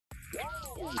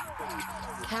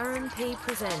Karen P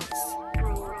presents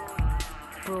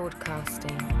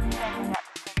Broadcasting.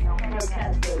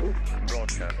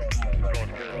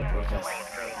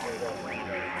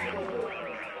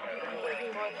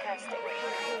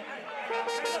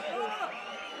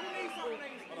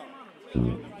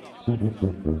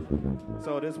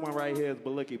 So this one right here is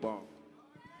Baliky Bong.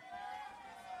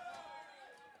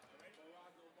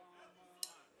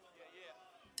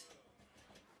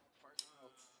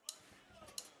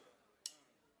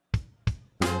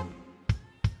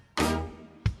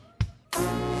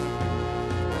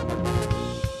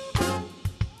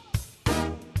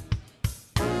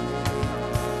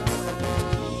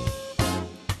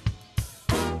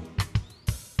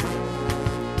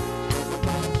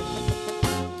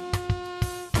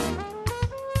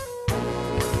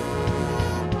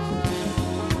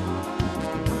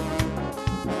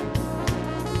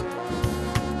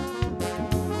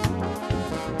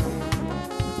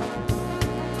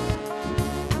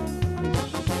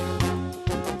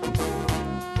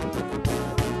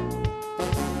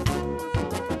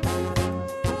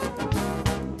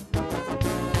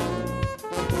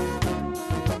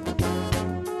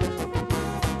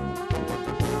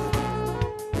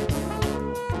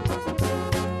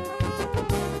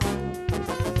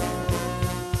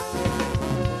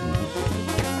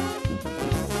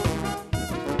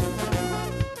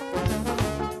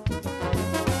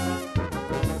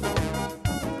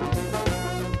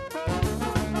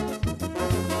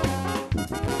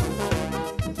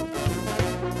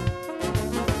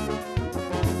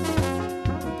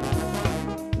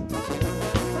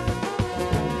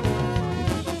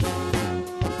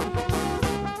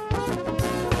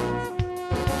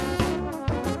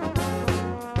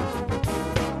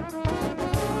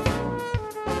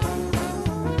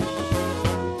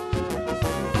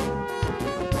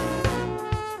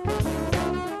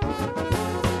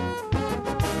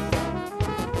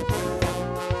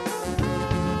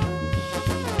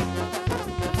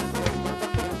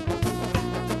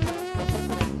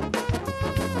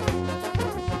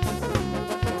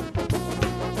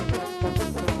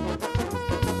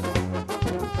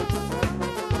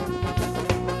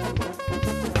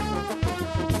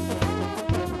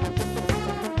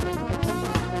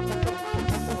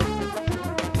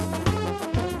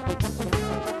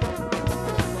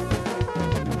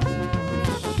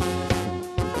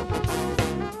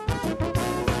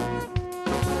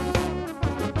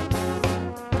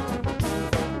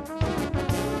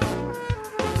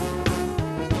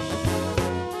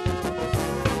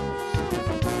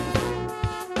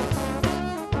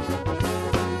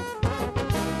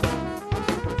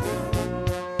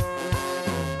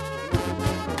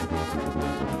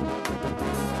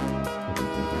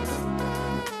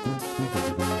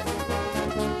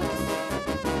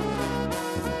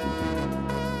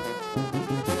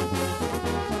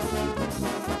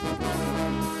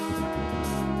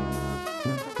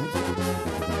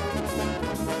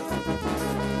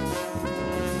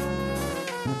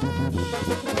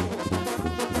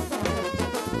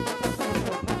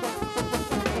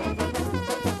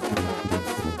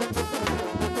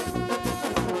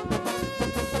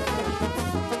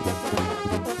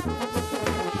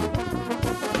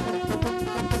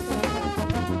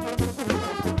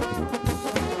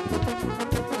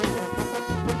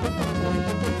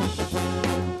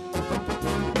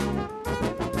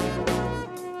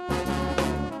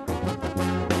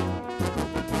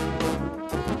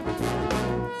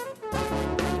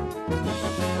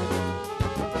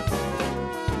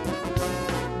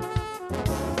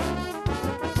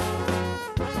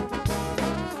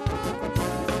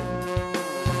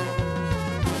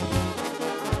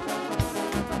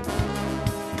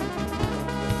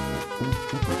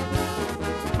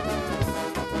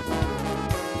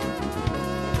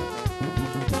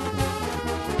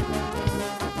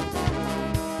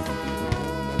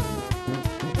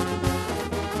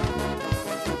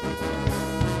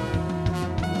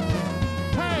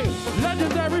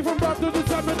 From birth to the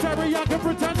cemetery, I can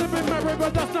pretend to be merry,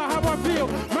 but that's not how I feel.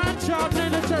 Man, child,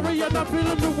 military, and I'm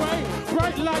feeling the way.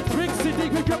 Bright lights, big city,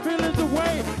 we can feeling the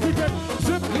way. We get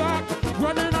zip locked,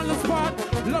 running on the spot.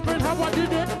 Loving how I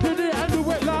did it and do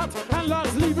it lots. And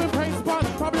lots leaving paint spots,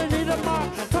 probably need a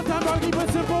mop. Sometimes I keep it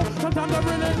simple, sometimes I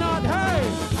really not.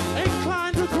 Hey,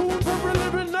 inclined to cool for a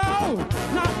living, no.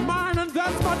 Not mine, and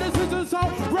that's my decision, so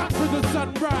rock to the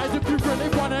sunrise if you really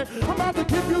want it. I'm about to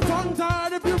keep you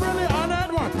tongue-tied if you really on it.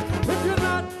 If you're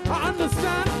not, I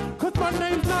understand, cause my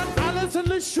name's not Alice and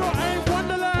this sure ain't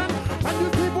Wonderland. And you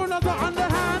people know the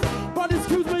underhand, but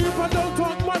excuse me if I don't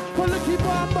talk much, Baliky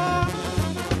Baaba.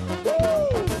 Woo!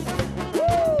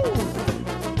 Woo!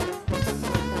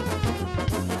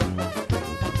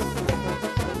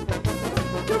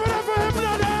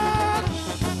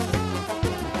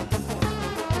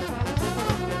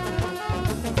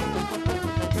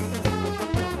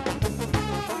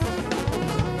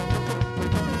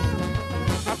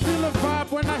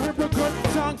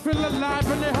 lungs feel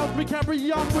alive and they help me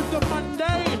carry on with the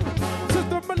mundane.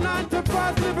 System of 9 to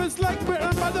 5, living like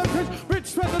written by the rich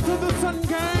feather to the sun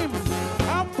game.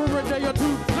 Out for a day or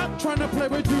two, not trying to play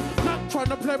with you, not trying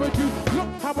to play with you. Look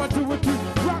how I do it, you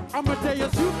rock, I'm a day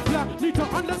as you black. Need to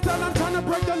understand I'm trying to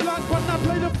break the lock, but not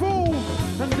play the fool.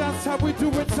 And that's how we do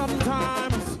it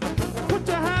sometimes. Put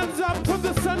your hands up for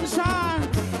the sunshine,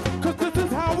 cause this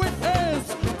is how it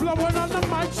is. Blowing on the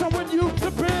mic, showing you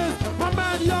the biz. My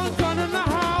man Young Gun in the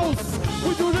house.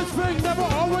 We do this thing, never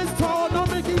always tall, no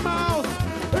Mickey Mouse.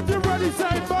 If you're ready,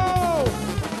 say bo,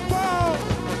 bo,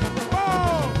 bo.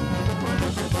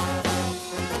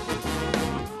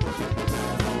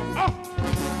 Oh,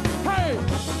 hey,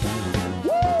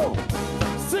 woo,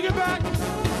 sing it back.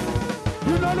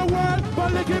 You know the word,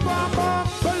 Baliky Bom Bom,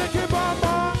 Baliky Bom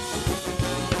Bom.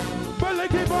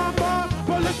 Baliky Bom Bom,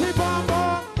 Baliky Bom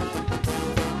Bom.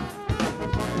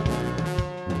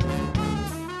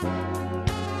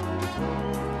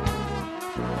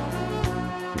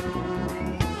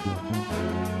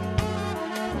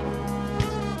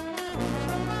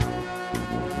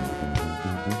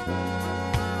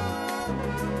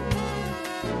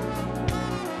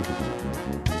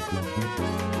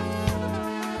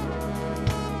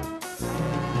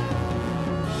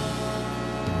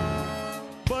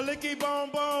 Baliky bom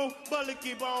bom,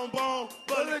 baliky bom bom,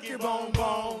 baliky bom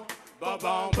bom, ba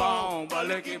bom bom,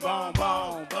 baliky bom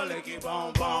bom, baliky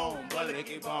bom bom,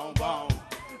 baliky bom bom,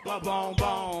 ba bom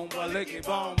bom, baliky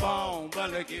bom bom,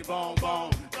 baliky bom bom,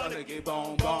 baliky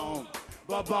bom bom,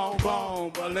 ba bom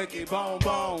bom, baliky bom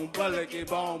bom, baliky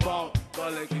bom bom,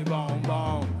 baliky bom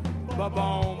bom, ba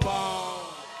bom bom.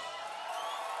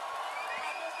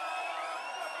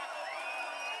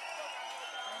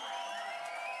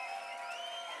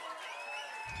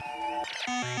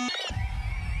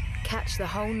 Catch the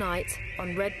whole night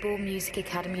on Red Bull Music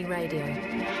Academy Radio.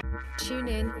 Tune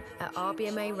in at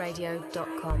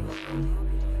rbmaradio.com.